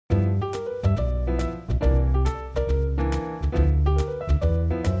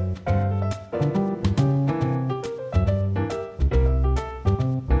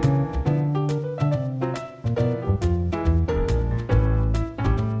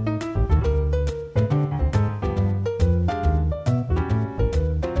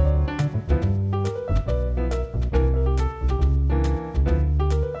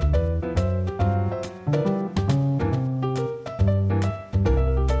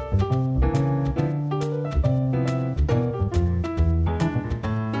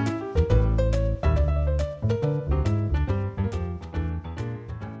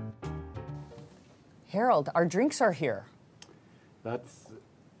Harald, our drinks are here. That's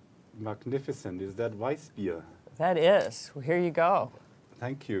magnificent. Is that Weissbier? That is. Well, here you go.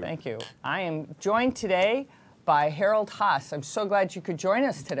 Thank you. Thank you. I am joined today by Harald Haas. I'm so glad you could join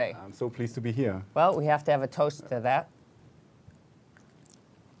us today. I'm so pleased to be here. Well, we have to have a toast to that.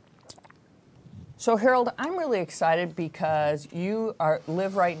 So Harald, I'm really excited because you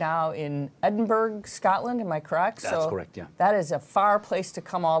live right now in Edinburgh, Scotland, am I correct? That's correct, yeah. That is a far place to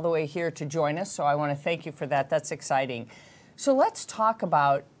come all the way here to join us, so I want to thank you for that. That's exciting. So let's talk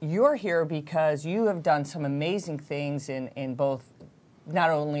about, you're here because you have done some amazing things in both,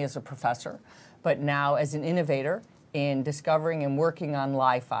 not only as a professor, but now as an innovator in discovering and working on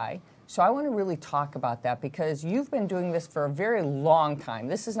LiFi. So I want to really talk about that because you've been doing this for a very long time.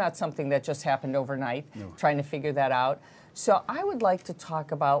 This is not something that just happened overnight, trying to figure that out. So I would like to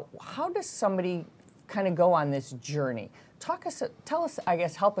talk about how does somebody kind of go on this journey? Tell us, I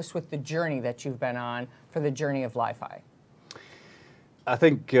guess, help us with the journey that you've been on for the journey of LiFi. I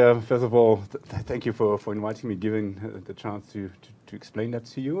think, first of all, thank you for inviting me, giving the chance to explain that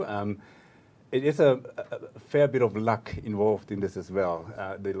to you. It is a fair bit of luck involved in this as well,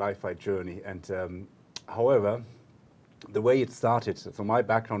 the LiFi journey. And however, the way it started, so my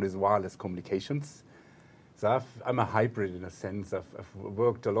background is wireless communications. So I'm a hybrid in a sense. I've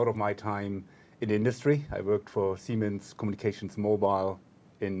worked a lot of my time in the industry. I worked for Siemens Communications Mobile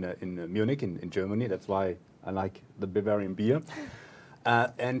in Munich, in Germany. That's why I like the Bavarian beer.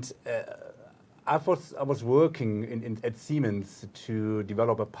 I was working at Siemens to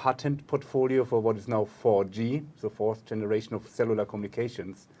develop a patent portfolio for what is now 4G, so fourth generation of cellular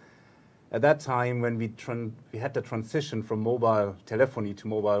communications. At that time, when we had the transition from mobile telephony to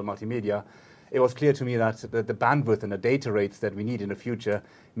mobile multimedia, it was clear to me that the bandwidth and the data rates that we need in the future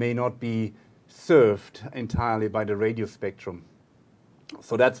may not be served entirely by the radio spectrum.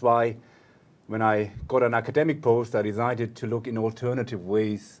 So that's why when I got an academic post, I decided to look in alternative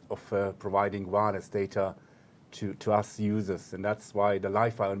ways of providing wireless data to us users. And that's why the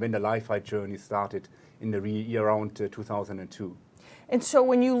LiFi, and when the LiFi journey started in the year around 2002. And so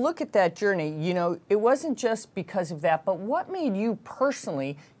when you look at that journey, you know, it wasn't just because of that, but what made you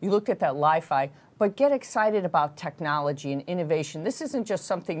personally, you looked at that LiFi, but get excited about technology and innovation? This isn't just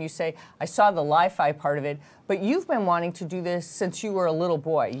something you say, I saw the LiFi part of it, but you've been wanting to do this since you were a little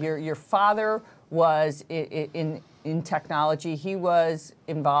boy. Your father was in technology, he was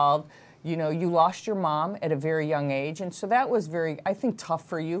involved. You know, you lost your mom at a very young age, and so that was very, I think, tough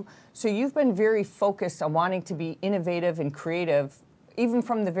for you. So you've been very focused on wanting to be innovative and creative, even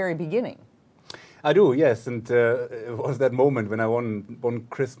from the very beginning. I do, yes, and it was that moment when one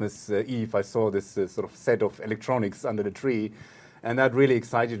Christmas Eve I saw this sort of set of electronics under the tree, and that really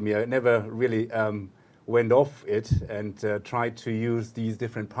excited me. I never really went off it and tried to use these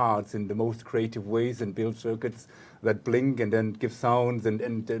different parts in the most creative ways and build circuits that blink and then give sounds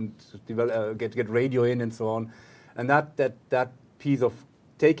and develop, get radio in and so on. And that piece of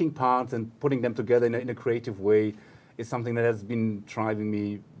taking parts and putting them together in a creative way is something that has been driving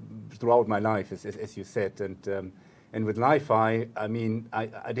me throughout my life, as you said. And with LiFi, I mean,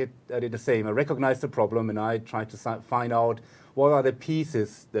 I did the same. I recognized the problem and I tried to find out what are the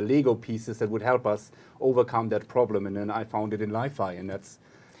pieces, the Lego pieces that would help us overcome that problem. And then I found it in LiFi, and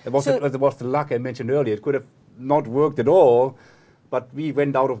it was the luck I mentioned earlier. It could have not worked at all, but we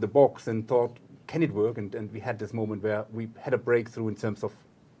went out of the box and thought, can it work? And we had this moment where we had a breakthrough in terms of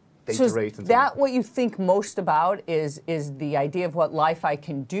data rates and so on. Is that what you think most about is the idea of what LiFi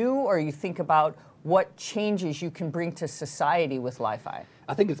can do, or you think about what changes you can bring to society with LiFi?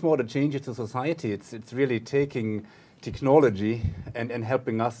 I think it's more the changes to society. It's really taking technology and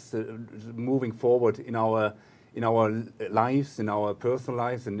helping us moving forward in our lives, in our personal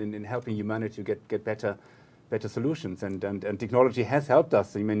lives, and in helping humanity to get better solutions. And technology has helped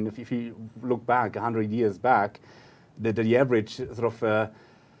us. I mean, if you look back 100 years back, the average sort of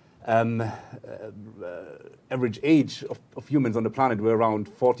average age of humans on the planet were around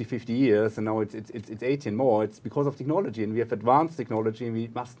 40, 50 years, and now it's 18 more. It's because of technology, and we have advanced technology, and we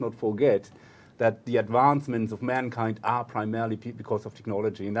must not forget that the advancements of mankind are primarily because of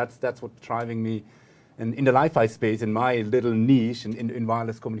technology, and that's what's driving me in the LiFi space, in my little niche in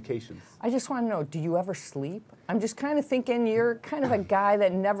wireless communications. I just want to know, do you ever sleep? I'm just kind of thinking you're kind of a guy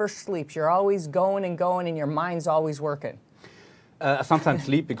that never sleeps. You're always going and going, and your mind's always working. I sometimes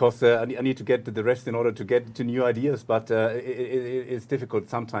sleep because I need to get the rest in order to get to new ideas, but it's difficult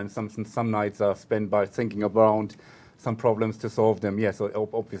sometimes. Some nights are spent by thinking around some problems to solve them. Yeah, so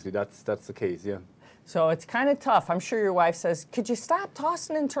obviously that's the case, yeah. So it's kind of tough. I'm sure your wife says, could you stop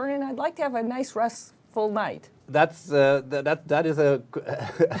tossing and turning? I'd like to have a nice restful night. that is a,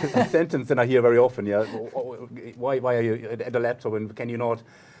 a sentence that I hear very often. Yeah, why are you at a laptop and can you not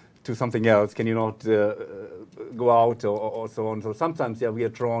do something else? Can you not go out or so on? So sometimes, yeah, we are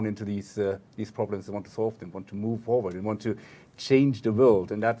drawn into these problems. We want to solve them, want to move forward, we want to change the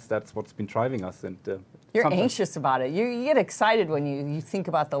world, and that's what's been driving us. And you're anxious about it. You get excited when you think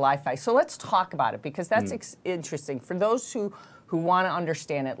about the LiFi. So let's talk about it, because that's interesting for those who want to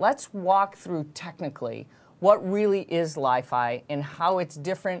understand it. Let's walk through technically what really is LiFi and how it's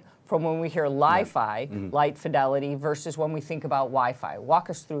different from when we hear LiFi, light fidelity, versus when we think about Wi-Fi. Walk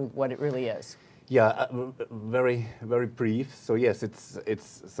us through what it really is. Yeah, very, very brief. So yes,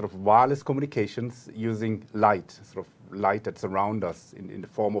 it's sort of wireless communications using light, sort of light that surrounds us in the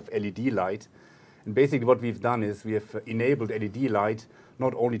form of LED light. And basically what we've done is we have enabled LED light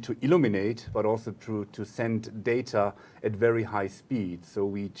not only to illuminate, but also to send data at very high speed. So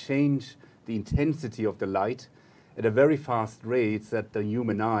we change the intensity of the light at a very fast rate that the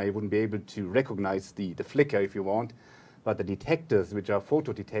human eye wouldn't be able to recognize the flicker, if you want, but the detectors, which are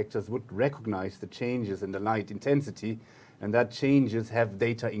photo detectors, would recognize the changes in the light intensity, and that changes have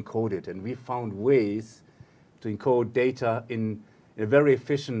data encoded. And we found ways to encode data in a very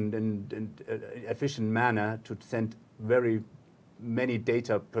efficient and efficient manner to send very many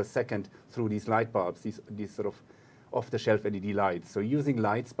data per second through these light bulbs, these sort of off-the-shelf LED lights. So using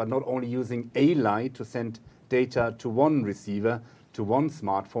lights, but not only using a light to send data to one receiver, to one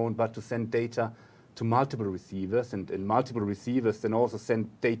smartphone, but to send data to multiple receivers, and multiple receivers then also send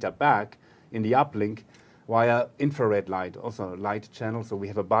data back in the uplink via infrared light, also a light channel. So we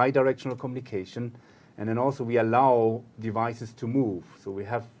have a bi-directional communication, and then also we allow devices to move. So we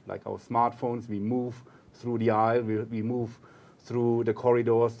have, like our smartphones, we move through the aisle, we move through the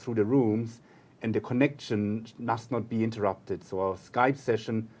corridors, through the rooms, and the connection must not be interrupted. So our Skype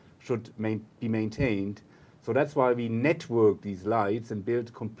session should be maintained. So that's why we network these lights and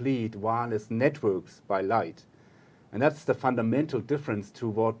build complete wireless networks by light. And that's the fundamental difference to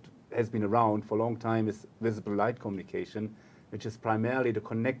what has been around for a long time is visible light communication, which is primarily the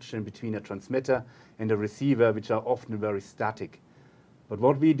connection between a transmitter and a receiver, which are often very static. But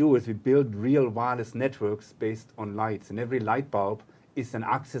what we do is we build real wireless networks based on lights, and every light bulb is an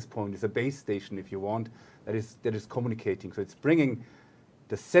access point, is a base station, if you want, that is communicating. So it's bringing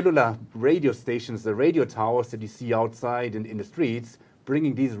the cellular radio stations, the radio towers that you see outside in the streets,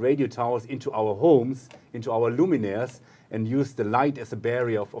 bringing these radio towers into our homes, into our luminaires, and use the light as a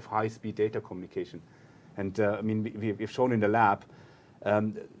barrier of high-speed data communication. And I mean, we've shown in the lab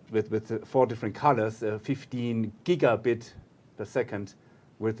with 4 different colors, 15 gigabit per second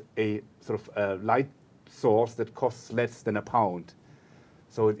with a sort of light source that costs less than £1.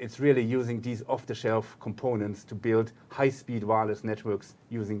 So it's really using these off-the-shelf components to build high-speed wireless networks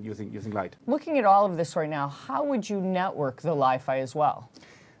using light. Looking at all of this right now, how would you network the LiFi as well?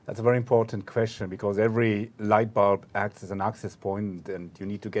 That's a very important question, because every light bulb acts as an access point, and you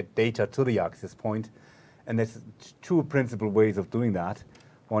need to get data to the access point. And there's 2 principal ways of doing that.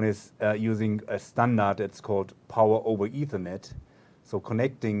 One is using a standard that's called Power over Ethernet. So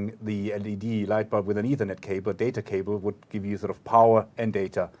connecting the LED light bulb with an Ethernet cable, data cable, would give you sort of power and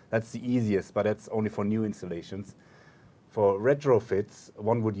data. That's the easiest, but that's only for new installations. For retrofits,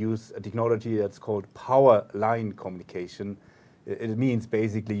 one would use a technology that's called power line communication. It means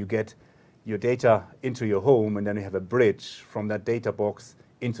basically you get your data into your home, and then you have a bridge from that data box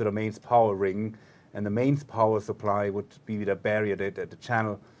into the mains power ring, and the mains power supply would be the barrier, the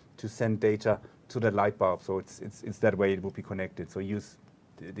channel to send data to that light bulb. So it's that way it will be connected. So use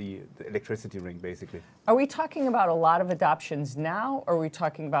the electricity ring, basically. Are we talking about a lot of adoptions now, or are we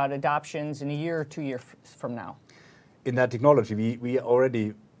talking about adoptions in a year or 2 years from now? In that technology, we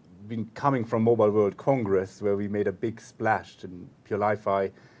already been coming from Mobile World Congress, where we made a big splash in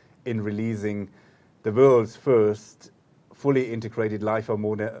PureLiFi in releasing the world's first fully integrated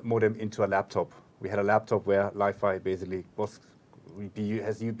LiFi modem into a laptop. We had a laptop where LiFi basically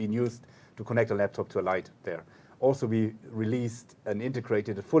has been used to connect a laptop to a light there. Also, we released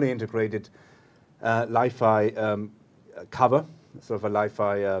a fully integrated LiFi cover, sort of a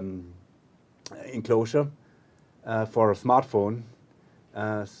LiFi enclosure for a smartphone.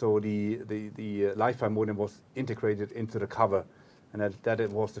 So the LiFi modem was integrated into the cover, and that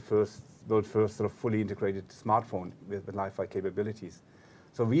was the world's first sort of fully integrated smartphone with LiFi capabilities.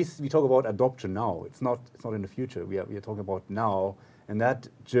 So we talk about adoption now. It's not in the future. We are talking about now. And that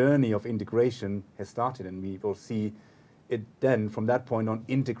journey of integration has started, and we will see it then, from that point on,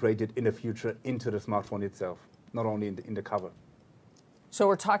 integrated in the future into the smartphone itself, not only in the cover. So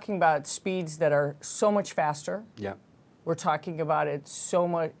we're talking about speeds that are so much faster. Yeah. We're talking about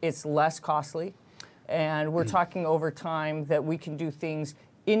it's less costly. and we're talking over time that we can do things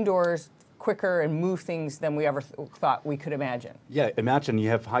indoors quicker and move things than we ever thought we could imagine. Yeah, imagine you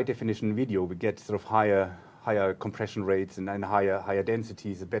have high definition video. We get sort of higher compression rates and higher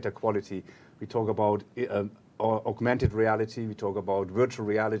densities, a better quality. We talk about augmented reality. We talk about virtual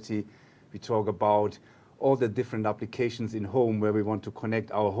reality. We talk about all the different applications in home where we want to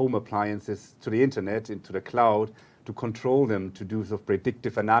connect our home appliances to the internet, into the cloud, to control them, to do sort of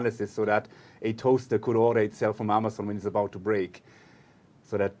predictive analysis so that a toaster could order itself from Amazon when it's about to break,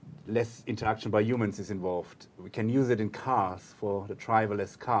 so that less interaction by humans is involved. We can use it in cars for the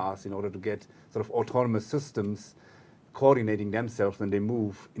driverless cars in order to get sort of autonomous systems coordinating themselves when they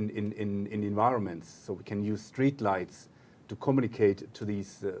move in environments. So we can use street lights to communicate to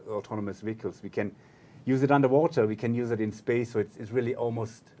these autonomous vehicles. We can use it underwater, we can use it in space, so it's really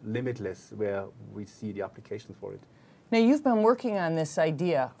almost limitless where we see the applications for it. Now, you've been working on this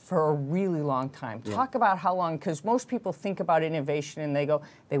idea for a really long time. Yeah. Talk about how long, because most people think about innovation and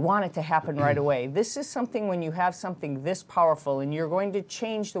they want it to happen right away. This is something when you have something this powerful and you're going to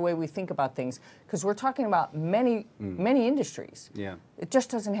change the way we think about things, because we're talking about many industries. Yeah. It just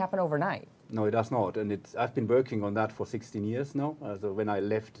doesn't happen overnight. No, it does not. And I've been working on that for 16 years now. So when I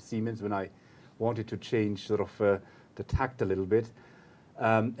left Siemens, when I wanted to change sort of the tact a little bit.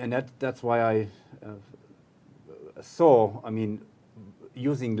 And that's why I saw, I mean,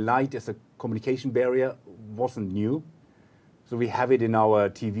 using light as a communication barrier wasn't new. So we have it in our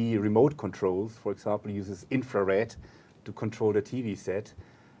TV remote controls. For example, it uses infrared to control the TV set.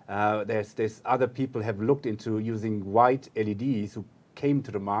 There's other people have looked into using white LEDs who came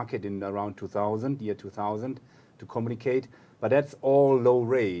to the market in around 2000, year 2000, to communicate. But that's all low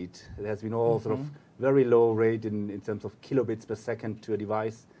rate. It has been all sort of very low rate in terms of kilobits per second to a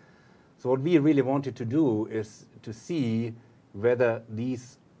device. So what we really wanted to do is to see whether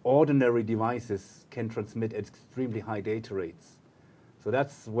these ordinary devices can transmit at extremely high data rates. So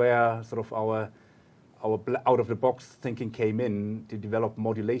that's where sort of our out-of-the-box thinking came in, to develop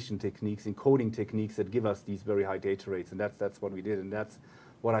modulation techniques, encoding techniques that give us these very high data rates. And that's what we did. And that's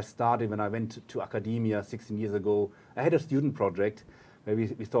what I started when I went to academia 16 years ago. I had a student project where we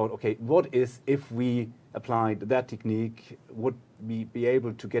thought, okay, what if we applied that technique, would we be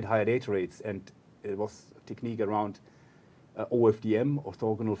able to get higher data rates? And it was a technique around OFDM,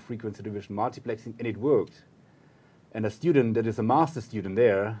 orthogonal frequency division multiplexing, and it worked. And a student that is a master student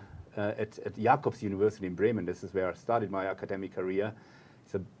there at Jacobs University in Bremen, this is where I started my academic career.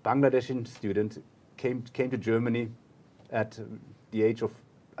 He's a Bangladeshi student, came to Germany at the age of,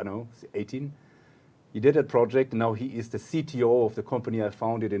 I don't know, 18. He did a project, and now he is the CTO of the company I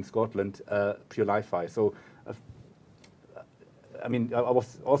founded in Scotland, PureLiFi. So, I mean, I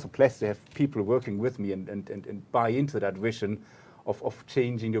was also blessed to have people working with me and buy into that vision of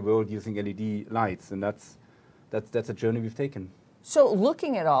changing the world using LED lights, and that's a journey we've taken. So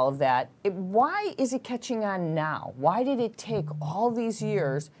looking at all of that, why is it catching on now? Why did it take all these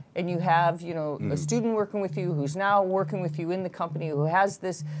years, and you have, you know, a student working with you who's now working with you in the company who has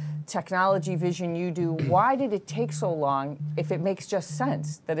this technology vision you do? Why did it take so long if it makes just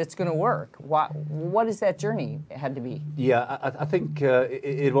sense that it's going to work? What is that journey had to be? Yeah, I think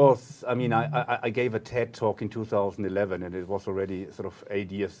it was, I mean, I gave a TED talk in 2011, and it was already sort of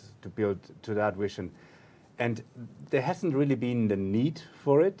 8 years to build to that vision. And there hasn't really been the need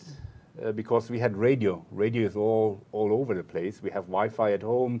for it because we had radio. Radio is all over the place. We have Wi-Fi at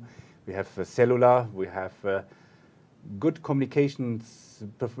home. We have cellular. We have good communications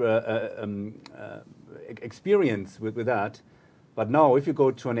experience with that. But now, if you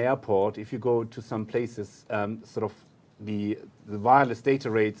go to an airport, if you go to some places, sort of the wireless data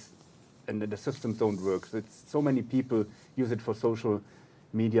rates and the systems don't work. So it's so many people use it for social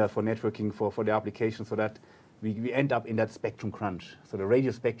media, for networking, for the application, so that we end up in that spectrum crunch. So the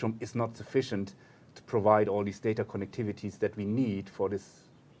radio spectrum is not sufficient to provide all these data connectivities that we need for this,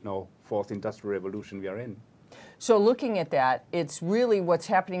 you know, fourth industrial revolution we are in. So looking at that, it's really what's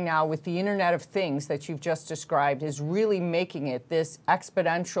happening now with the Internet of Things that you've just described is really making it this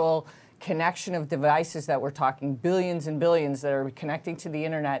exponential connection of devices that we're talking, billions and billions that are connecting to the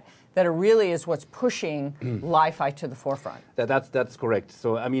internet, that are really is what's pushing LiFi to the forefront. That's correct.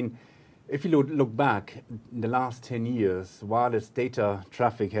 So, I mean, if you look back, in the last 10 years, wireless data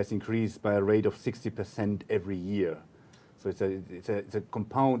traffic has increased by a rate of 60% every year. So it's a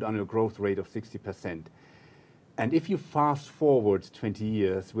compound annual growth rate of 60%. And if you fast forward 20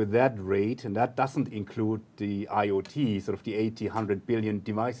 years with that rate, and that doesn't include the IoT, sort of the 80, 100 billion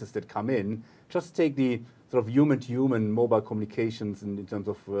devices that come in, just take the sort of human-to-human mobile communications in terms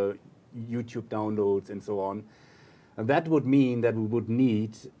of YouTube downloads and so on. And that would mean that we would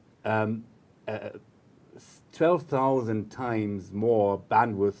need 12,000 times more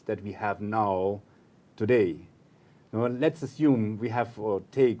bandwidth that we have now today. Now, let's assume we have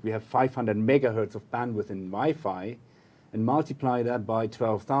 500 megahertz of bandwidth in Wi-Fi and multiply that by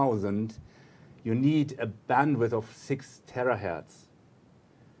 12,000, you need a bandwidth of 6 terahertz.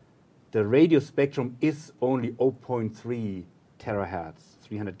 The radio spectrum is only 0.3 terahertz,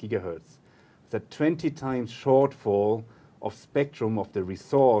 300 gigahertz. It's a 20 times shortfall of spectrum of the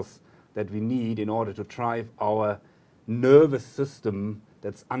resource that we need in order to drive our nervous system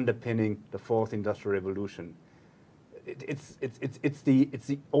that's underpinning the fourth industrial revolution. It's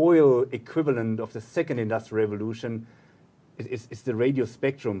the oil equivalent of the second industrial revolution. It's the radio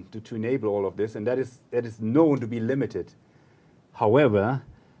spectrum to enable all of this, and that is known to be limited. However,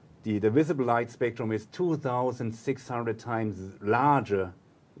 the visible light spectrum is 2,600 times larger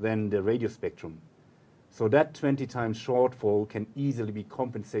than the radio spectrum. So that 20 times shortfall can easily be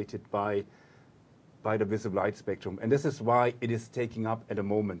compensated by the visible light spectrum. And this is why it is taking up at the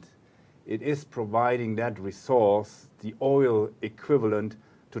moment. It is providing that resource, the oil equivalent,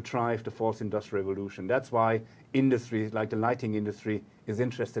 to drive the fourth industrial revolution. That's why industries like the lighting industry is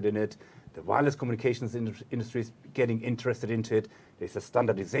interested in it. The wireless communications industry is getting interested into it. There's a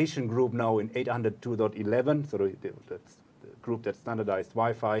standardization group now in 802.11, so that's the group that standardized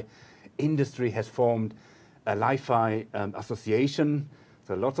Wi-Fi. Industry has formed a LiFi association.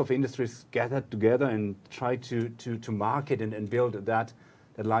 So lots of industries gathered together and try to market and build that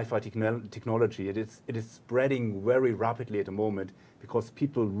LiFi technology. It is spreading very rapidly at the moment because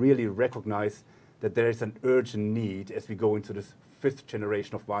people really recognize that there is an urgent need as we go into this fifth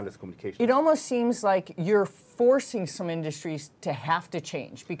generation of wireless communication. It almost seems like you're forcing some industries to have to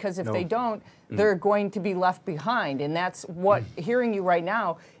change, because if they don't, they're going to be left behind. And that's what, hearing you right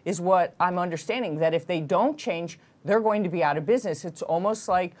now, is what I'm understanding, that if they don't change, they're going to be out of business. It's almost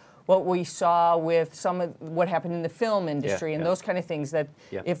like what we saw with some of what happened in the film industry and those kind of things, that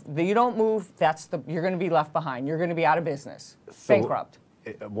if you don't move, you're going to be left behind. You're going to be out of business, bankrupt.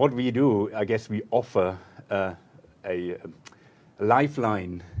 What we do, I guess we offer a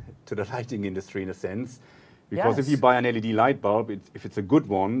lifeline to the lighting industry in a sense, because if you buy an LED light bulb, if it's a good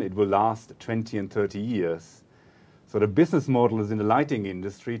one, it will last 20 and 30 years. So the business model is in the lighting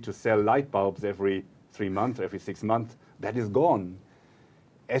industry to sell light bulbs every 3 months, every 6 months. That is gone.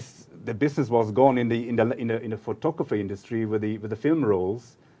 As the business was gone in the photography industry with the film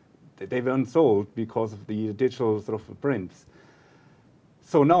rolls, they weren't sold because of the digital sort of prints.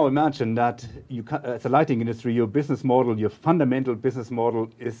 So now imagine that as a lighting industry, your business model, your fundamental business model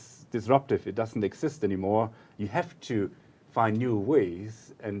is disruptive. It doesn't exist anymore. You have to find new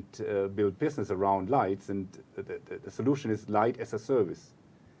ways and build business around lights. And the solution is light as a service.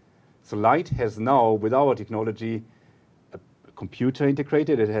 So light has now, with our technology, a computer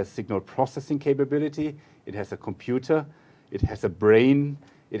integrated. It has signal processing capability. It has a computer. It has a brain.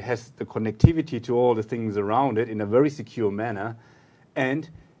 It has the connectivity to all the things around it in a very secure manner. And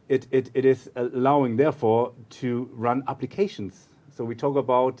it is allowing, therefore, to run applications. So we talk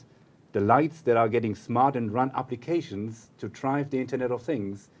about the lights that are getting smart and run applications to drive the Internet of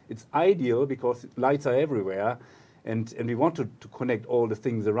Things. It's ideal because lights are everywhere, and we want to connect all the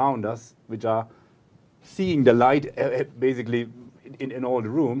things around us, which are seeing the light basically in all the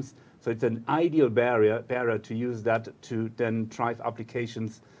rooms. So it's an ideal barrier to use that to then drive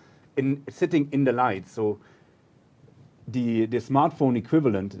applications sitting in the light. So the smartphone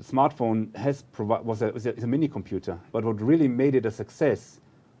equivalent, the smartphone was a mini computer, but what really made it a success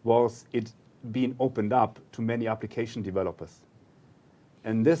was it being opened up to many application developers.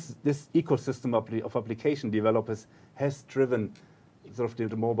 And this ecosystem of application developers has driven sort of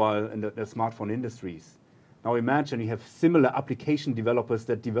the mobile and the smartphone industries. Now imagine you have similar application developers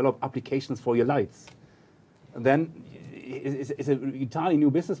that develop applications for your lights. And then it's an entirely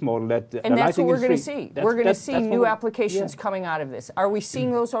new business model that and that's what we're going to see. We're going to see new applications coming out of this. Are we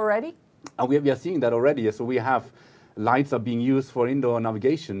seeing those already? We are seeing that already. So we have lights are being used for indoor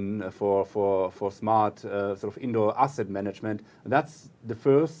navigation, for smart sort of indoor asset management. That's the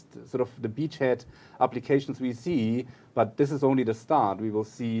first sort of the beachhead applications we see, but this is only the start. We will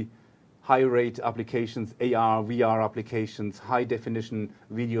see high-rate applications, AR, VR applications, high-definition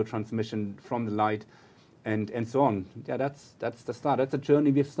video transmission from the light, and so on. Yeah, that's the start. That's a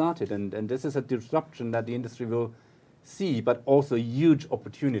journey we've started, and this is a disruption that the industry will see, but also a huge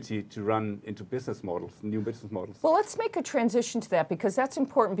opportunity to run into business models, new business models. Well, let's make a transition to that, because that's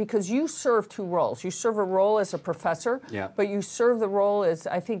important, because you serve two roles. You serve a role as a professor, Yeah. but you serve the role as,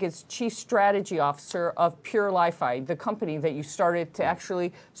 I think it's Chief Strategy Officer of PureLiFi, the company that you started to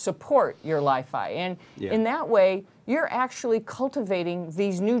actually support your LiFi. And Yeah. in that way, you're actually cultivating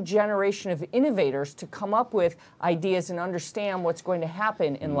these new generation of innovators to come up with ideas and understand what's going to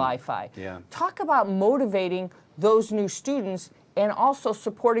happen in LiFi. Yeah. Talk about motivating those new students and also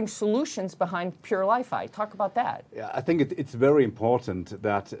supporting solutions behind PureLiFi. Talk about that. Yeah, I think it's very important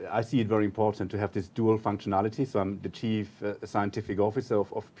that, I see it very important to have this dual functionality. So I'm the Chief Scientific Officer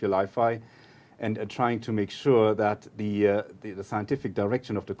of PureLiFi, and trying to make sure that the scientific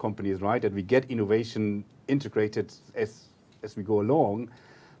direction of the company is right, that we get innovation integrated as we go along.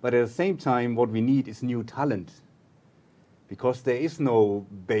 But at the same time, what we need is new talent, because there is no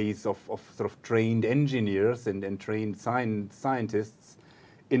base of sort of trained engineers and trained scientists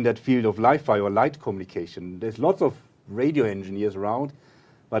in that field of LiFi or light communication. There's lots of radio engineers around,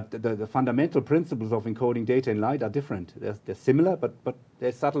 but the fundamental principles of encoding data in light are different. They're similar, but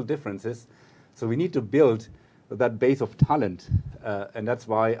there's subtle differences. So we need to build that base of talent, and that's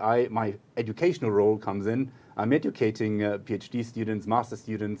why my educational role comes in. I'm educating PhD students, master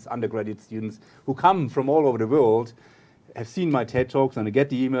students, undergraduate students who come from all over the world, have seen my TED Talks, and I get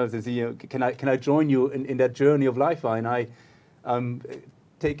the emails and say, can I join you in that journey of LiFi? And I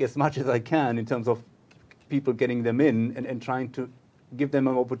take as much as I can in terms of people getting them in and trying to give them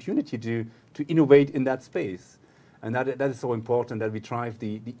an opportunity to innovate in that space. And that is so important, that we drive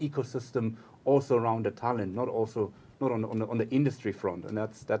the ecosystem also around the talent, not on the industry front. And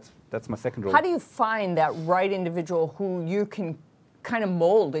that's my second role. How do you find that right individual who you can kind of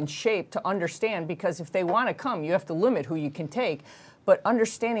mold and shape to understand? Because if they want to come, you have to limit who you can take. But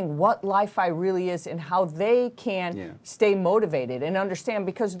understanding what LiFi really is and how they can stay motivated and understand,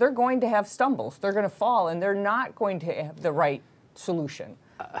 because they're going to have stumbles, they're going to fall, and they're not going to have the right solution.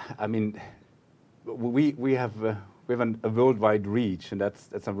 I mean, we have a worldwide reach, and that's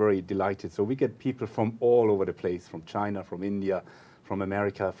I'm very delighted. So we get people from all over the place, from China, from India, from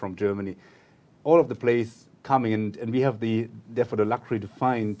America, from Germany, all of the place coming, and we have therefore the luxury to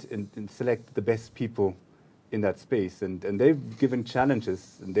find and select the best people in that space. And they've given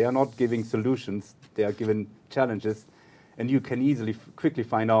challenges, and they are not giving solutions, they are given challenges, and you can quickly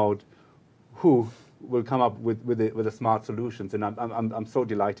find out who will come up with the smart solutions. And I'm so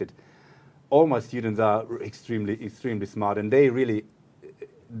delighted. All my students are extremely smart, and they really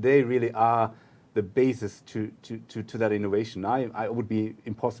are the basis to that innovation. It would be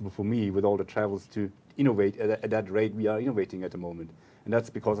impossible for me with all the travels to innovate at that rate we are innovating at the moment. And that's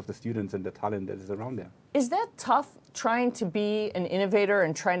because of the students and the talent that is around there. Is that tough, trying to be an innovator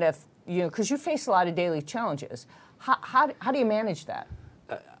and trying to, because you face a lot of daily challenges. How do you manage that?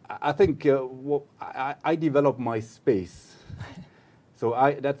 I think I develop my space. So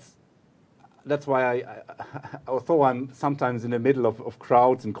that's why although I'm sometimes in the middle of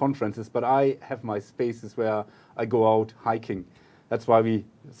crowds and conferences, but I have my spaces where I go out hiking. That's why we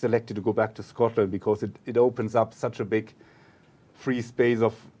selected to go back to Scotland, because it opens up such a big free space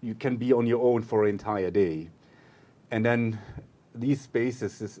of, you can be on your own for an entire day. And then these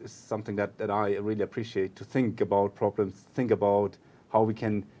spaces is something that I really appreciate, to think about problems, think about how we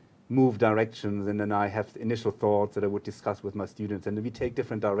can move directions, and then I have initial thoughts that I would discuss with my students, and then we take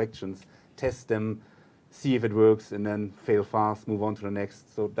different directions, test them, see if it works, and then fail fast, move on to the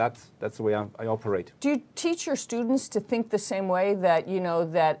next. So that's the way I operate. Do you teach your students to think the same way, that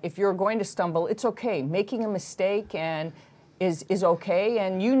that if you're going to stumble, it's okay, making a mistake and is okay,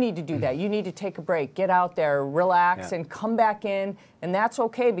 and you need to do that. You need to take a break, get out there, relax, and come back in, and that's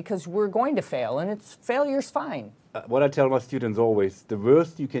okay, because we're going to fail, and failure's fine. What I tell my students always, the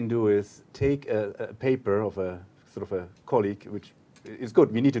worst you can do is take a paper of a sort of a colleague, which is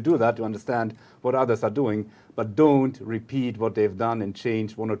good. We need to do that to understand what others are doing, but don't repeat what they've done and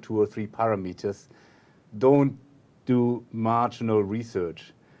change 1 or 2 or 3 parameters. Don't do marginal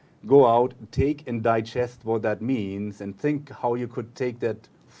research. Go out, take and digest what that means, and think how you could take that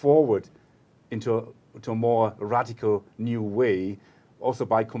forward into a more radical new way, also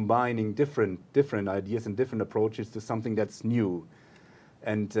by combining different ideas and different approaches to something that's new.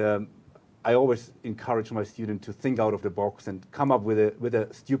 And I always encourage my student to think out of the box and come up with a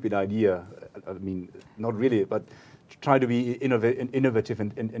stupid idea. I mean, not really, but try to be innovative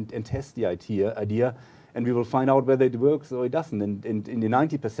and test the idea, and we will find out whether it works or it doesn't. And in the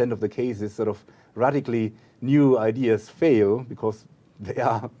 90% of the cases, sort of radically new ideas fail because they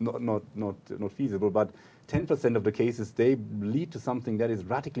are not feasible. But 10% of the cases, they lead to something that is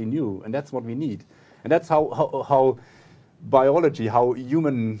radically new, and that's what we need. And that's how biology, how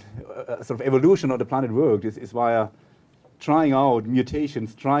human sort of evolution of the planet worked, is via trying out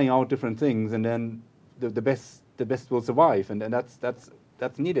mutations, trying out different things, and then the best will survive, and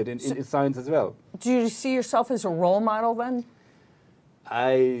that's needed in science as well. Do you see yourself as a role model then?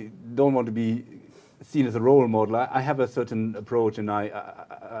 I don't want to be seen as a role model. I have a certain approach, and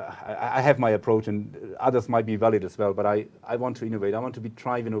I have my approach, and others might be valid as well, but I want to innovate. I want to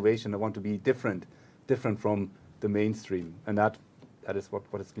drive innovation. I want to be different from the mainstream, and that is what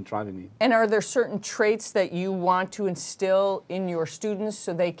has been driving me. And are there certain traits that you want to instill in your students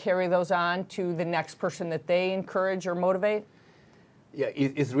so they carry those on to the next person that they encourage or motivate? Yeah,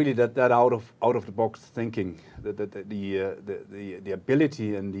 it's really that out of the box thinking, the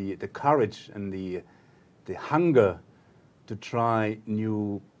ability and the courage and the hunger to try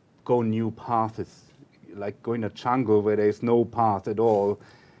go new paths, like going a jungle where there's no path at all,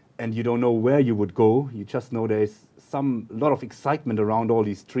 and you don't know where you would go. You just know there's a lot of excitement around all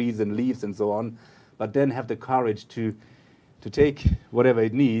these trees and leaves and so on, but then have the courage to take whatever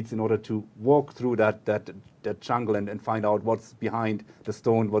it needs in order to walk through that jungle and find out what's behind the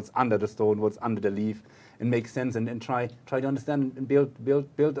stone, what's under the stone, what's under the leaf, and make sense and try to understand and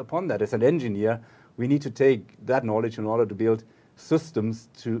build upon that. As an engineer, we need to take that knowledge in order to build systems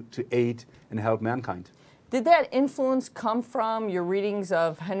to aid and help mankind. Did that influence come from your readings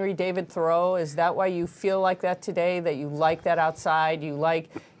of Henry David Thoreau? Is that why you feel like that today, that you like that outside, you like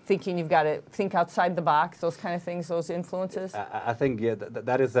thinking you've got to think outside the box, those kind of things, those influences? I think, yeah,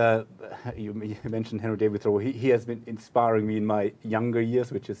 that is you mentioned Henry David Thoreau. He has been inspiring me in my younger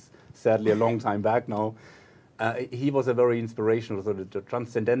years, which is sadly a long time back now. He was a very inspirational, so the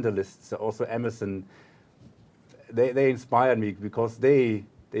transcendentalists, also Emerson, they inspired me because they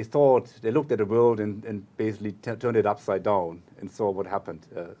looked at the world and basically turned it upside down and saw what happened.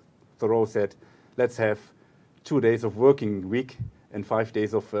 Thoreau said, let's have 2 days of working week and 5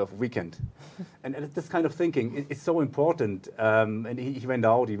 days of weekend. and this kind of thinking is so important. And he went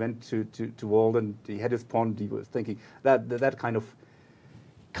out, he went to Walden, he had his pond, he was thinking. That kind of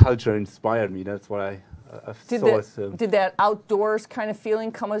culture inspired me. That's what I saw. Did that outdoors kind of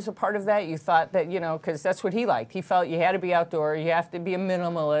feeling come as a part of that? You thought that, because that's what he liked. He felt you had to be outdoor, you have to be a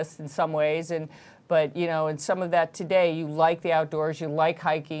minimalist in some ways, but in some of that today, you like the outdoors, you like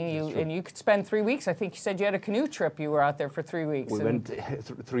hiking, and you could spend 3 weeks. I think you said you had a canoe trip. You were out there for 3 weeks. We went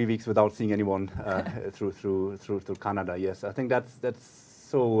 3 weeks without seeing anyone through Canada. Yes, I think that's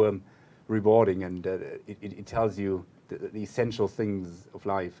so rewarding, and it tells you the essential things of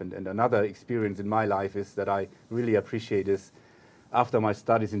life. And another experience in my life is that I really appreciate is after my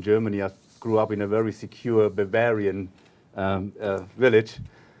studies in Germany, I grew up in a very secure Bavarian village.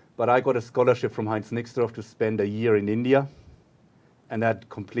 But I got a scholarship from Heinz Nixdorf to spend a year in India, and that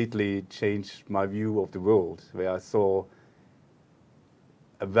completely changed my view of the world, where I saw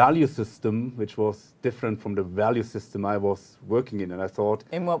a value system which was different from the value system I was working in. And I thought...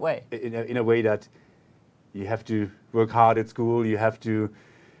 In what way? In a way that you have to work hard at school, you have to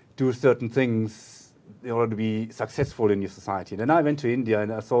do certain things in order to be successful in your society. And then I went to India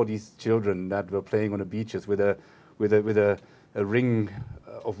and I saw these children that were playing on the beaches with a ring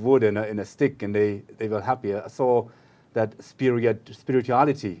of wood and a stick, and they were happy. I saw that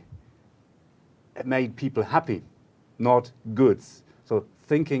spirituality made people happy, not goods. So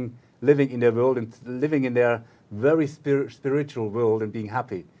thinking, living in their world and living in their very spiritual world and being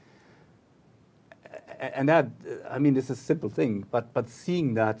happy. And that, I mean, this is a simple thing, but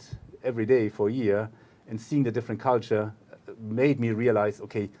seeing that every day for a year and seeing the different culture made me realize,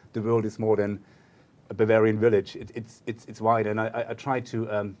 okay, the world is more than a Bavarian village. It's wide, and I try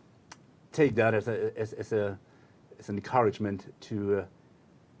to take that as an encouragement to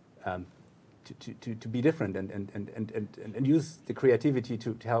be different and use the creativity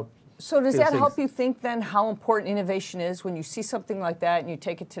to help. So does that help you think then how important innovation is when you see something like that and you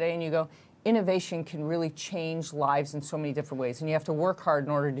take it today and you go, innovation can really change lives in so many different ways, and you have to work hard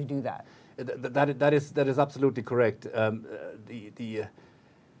in order to do that? That is absolutely correct.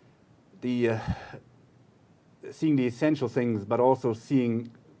 Seeing the essential things, but also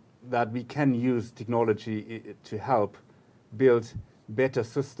seeing that we can use technology to help build better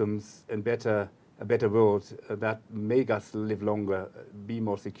systems and a better world that make us live longer, be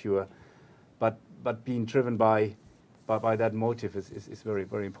more secure, but being driven by that motive is very,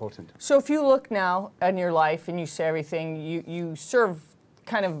 very important. So if you look now in your life and you say everything, you serve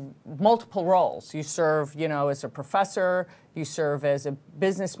kind of multiple roles. You serve, as a professor, you serve as a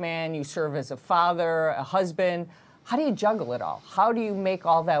businessman, you serve as a father, a husband. How do you juggle it all? How do you make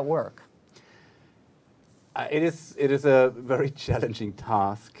all that work? It is a very challenging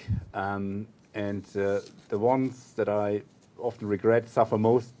task. And the ones that I often regret, suffer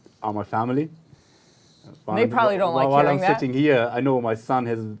most, are my family. They probably don't like while hearing I'm that. sitting here, I know my son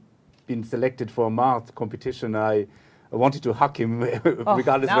has been selected for a math competition. I wanted to hug him,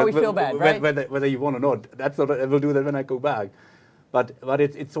 regardless now we feel bad, right? whether you want or not. That's not. I will do that when I go back. But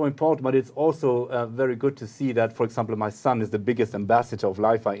it's so important. But it's also very good to see that, for example, my son is the biggest ambassador of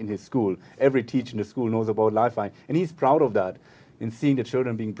LiFi in his school. Every teacher in the school knows about LiFi, and he's proud of that. And seeing the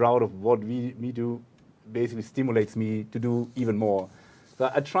children being proud of what we do basically stimulates me to do even more.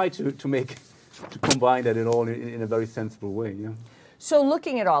 So I try to combine that in a very sensible way. Yeah. So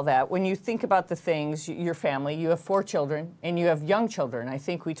looking at all that, when you think about the things, your family, you have 4 children, and you have young children. I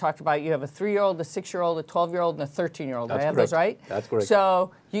think we talked about you have a 3-year-old, a 6-year-old, a 12-year-old, and a 13-year-old. I have those right? That's correct.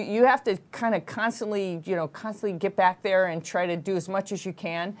 So you have to kind of constantly get back there and try to do as much as you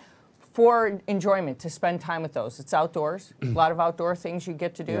can for enjoyment, to spend time with those. It's outdoors, a lot of outdoor things you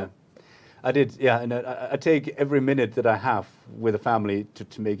get to do. Yeah. I did, yeah, and I take every minute that I have with the family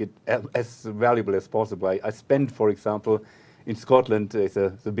to make it as valuable as possible. I spend, for example, in Scotland, there's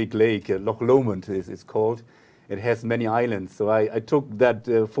a big lake, Loch Lomond it's called. It has many islands, so I took that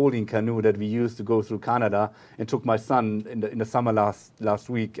folding canoe that we used to go through Canada and took my son in the summer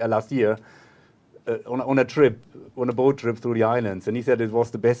last year on a boat trip through the islands, and he said it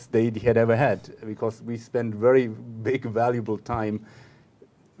was the best day he had ever had, because we spent very big, valuable time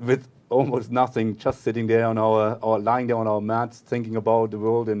with almost nothing, just sitting there on or lying there on our mats, thinking about the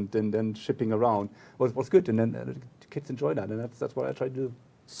world, and then shipping around. Was good, and then the kids enjoy that, and that's what I try to do.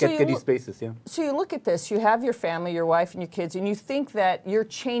 Get these spaces, yeah. So you look at this, you have your family, your wife and your kids, and you think that you're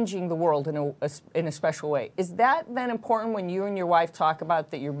changing the world in a special way. Is that then important when you and your wife talk about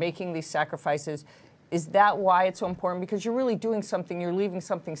that you're making these sacrifices? Is that why it's so important? Because you're really doing something, you're leaving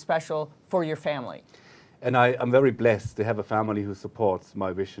something special for your family. And I'm very blessed to have a family who supports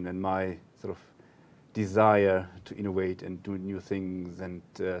my vision and my sort of desire to innovate and do new things and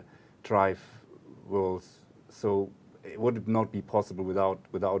drive worlds. So it would not be possible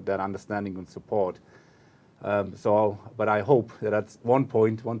without that understanding and support. But I hope that at one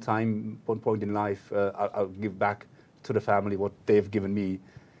point in life, I'll give back to the family what they've given me,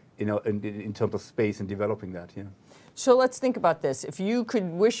 in terms of space and developing that. Yeah. So let's think about this. If you could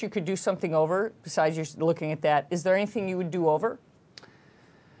wish you could do something over, besides just looking at that, is there anything you would do over?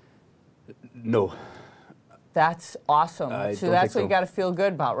 No. That's awesome. So that's what you got to feel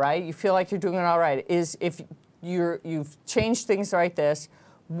good about, right? You feel like you're doing it all right. Is if you've changed things like this,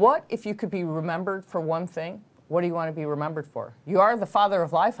 what if you could be remembered for one thing? What do you want to be remembered for? You are the father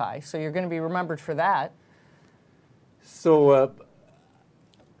of LiFi, so you're going to be remembered for that. So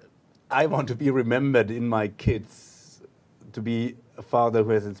I want to be remembered in my kids to be a father who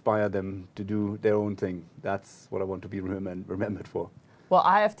has inspired them to do their own thing. That's what I want to be remembered for. Well,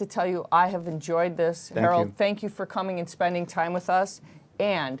 I have to tell you, I have enjoyed this. Harold, thank you for coming and spending time with us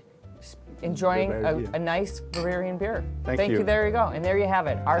and enjoying a nice Bavarian beer. Thank you. There you go. And there you have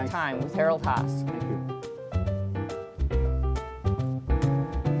it, our time with Harald Haas.